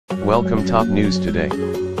Welcome top news today.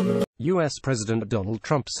 U.S. President Donald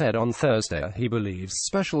Trump said on Thursday he believes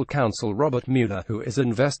Special Counsel Robert Mueller, who is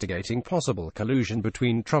investigating possible collusion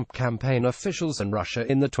between Trump campaign officials and Russia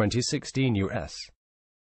in the 2016 U.S.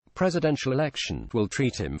 presidential election, will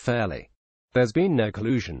treat him fairly. "There's been no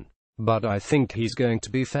collusion, but I think he's going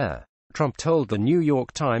to be fair," Trump told the New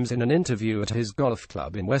York Times in an interview at his golf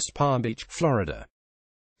club in West Palm Beach, Florida.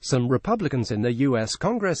 Some Republicans in the U.S.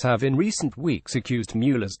 Congress have in recent weeks accused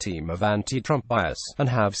Mueller's team of anti-Trump bias, and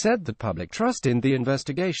have said that public trust in the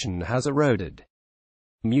investigation has eroded.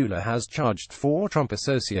 Mueller has charged 4 Trump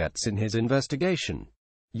associates in his investigation.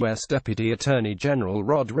 U.S. Deputy Attorney General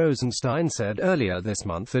Rod Rosenstein said earlier this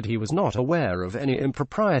month that he was not aware of any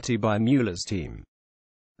impropriety by Mueller's team.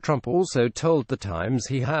 Trump also told The Times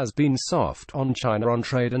he has been soft on China on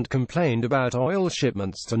trade and complained about oil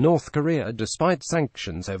shipments to North Korea despite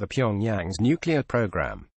sanctions over Pyongyang's nuclear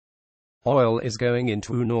program. "Oil is going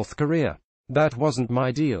into North Korea. That wasn't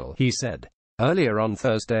my deal," he said. Earlier on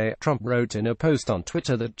Thursday, Trump wrote in a post on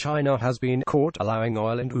Twitter that China has been caught allowing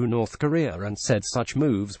oil into North Korea and said such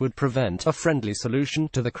moves would prevent a friendly solution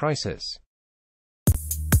to the crisis.